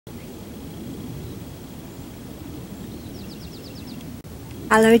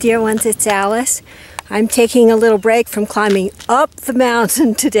Hello dear ones, it's Alice. I'm taking a little break from climbing up the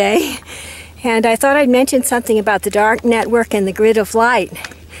mountain today, and I thought I'd mention something about the dark network and the grid of light,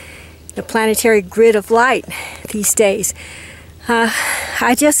 the planetary grid of light these days. I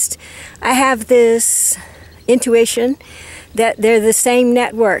have this intuition that they're the same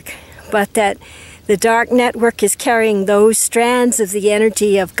network, but that the dark network is carrying those strands of the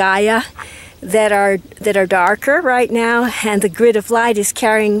energy of Gaia that are darker right now, and the grid of light is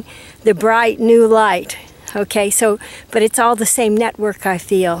carrying the bright new light. Okay, so, but it's all the same network, I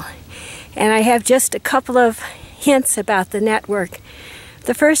feel. And I have just a couple of hints about the network.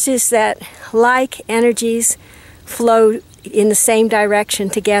 The first is that like energies flow in the same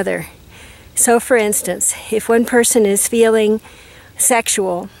direction together. So for instance, if one person is feeling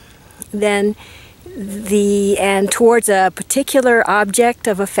sexual, then and towards a particular object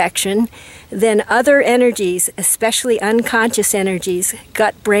of affection, then other energies, especially unconscious energies,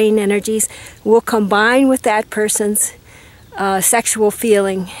 gut-brain energies, will combine with that person's sexual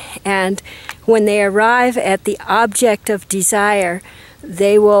feeling, and when they arrive at the object of desire,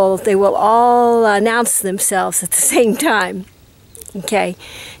 they will all announce themselves at the same time. Okay,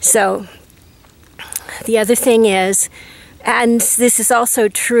 so the other thing is, and this is also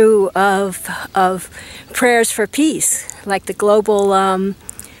true of prayers for peace, like the global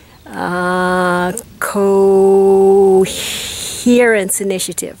coherence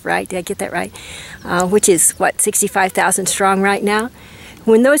initiative, right? Did I get that right? Which is, what, 65,000 strong right now?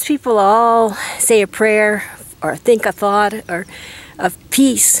 When those people all say a prayer or think a thought or of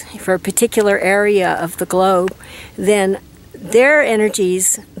peace for a particular area of the globe, then their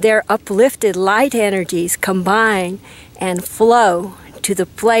energies, their uplifted light energies, combine and flow to the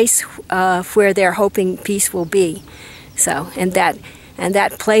place where they're hoping peace will be. So, and that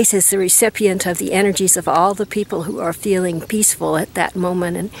place is the recipient of the energies of all the people who are feeling peaceful at that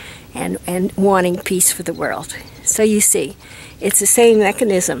moment and wanting peace for the world. So you see, it's the same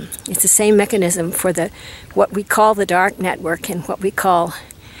mechanism. It's the same mechanism for what we call the dark network and what we call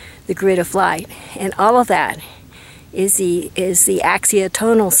the grid of light. And all of that is the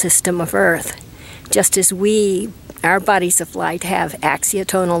axiotonal system of Earth. Just as our bodies of light have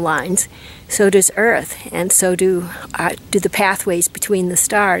axiotonal lines, so does Earth, and so do the pathways between the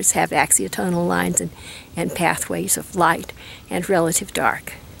stars have axiotonal lines and pathways of light and relative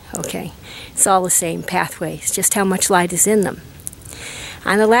dark. Okay, it's all the same pathways, just how much light is in them.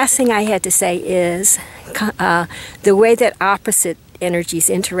 And the last thing I had to say is the way that opposite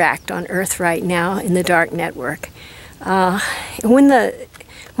energies interact on Earth right now in the dark network.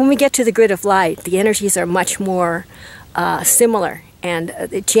 When we get to the grid of light, the energies are much more similar, and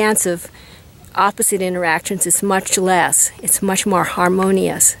the chance of opposite interactions is much less. It's much more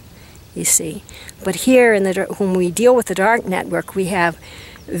harmonious, you see. But here, when we deal with the dark network, we have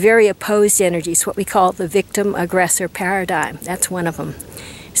very opposed energies, what we call the victim-aggressor paradigm. That's one of them.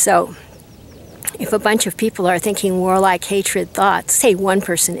 So, if a bunch of people are thinking warlike hatred thoughts, say one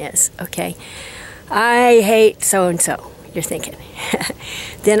person is, okay, I hate so-and-so, you're thinking,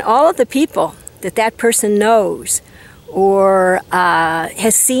 then all of the people that person knows or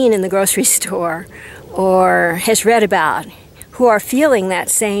has seen in the grocery store or has read about, who are feeling that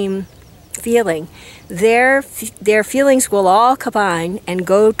same feeling, their feelings will all combine and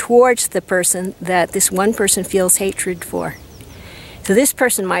go towards the person that this one person feels hatred for. So this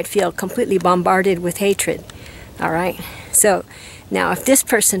person might feel completely bombarded with hatred, all right? So now if this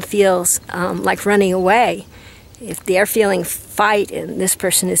person feels like running away, if they're feeling fight and this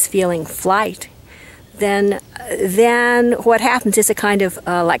person is feeling flight, then what happens is a kind of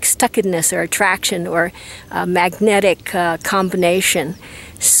like stuckedness or attraction or magnetic combination.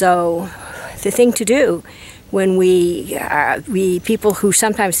 So the thing to do when we people who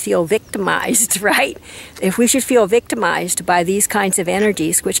sometimes feel victimized, right? If we should feel victimized by these kinds of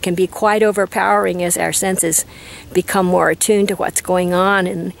energies, which can be quite overpowering as our senses become more attuned to what's going on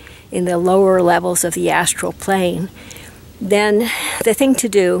in the lower levels of the astral plane, then the thing to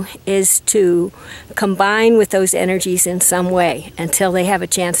do is to combine with those energies in some way until they have a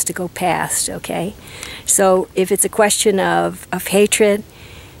chance to go past, okay? So if it's a question of hatred,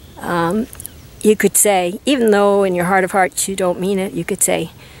 you could say, even though in your heart of hearts you don't mean it, you could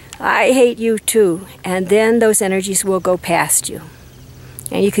say, I hate you too, and then those energies will go past you.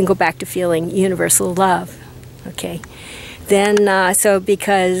 And you can go back to feeling universal love, okay? Then, so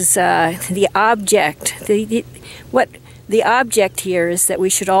because the object, the object here is that we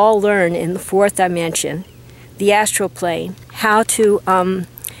should all learn in the fourth dimension, the astral plane, how to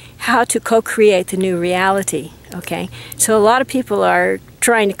co-create the new reality, okay? So a lot of people are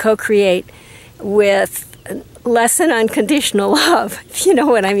trying to co-create with lesson on conditional love, if you know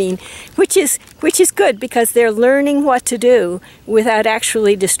what I mean, which is good because they're learning what to do without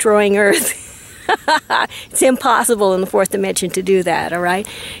actually destroying Earth. It's impossible in the fourth dimension to do that, all right?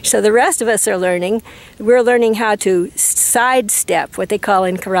 So the rest of us are learning. We're learning how to sidestep, what they call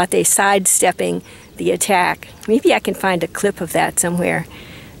in karate, sidestepping the attack. Maybe I can find a clip of that somewhere.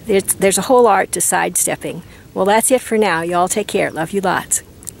 There's a whole art to sidestepping. Well, that's it for now. Y'all take care. Love you lots.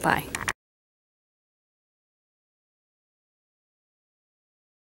 Bye.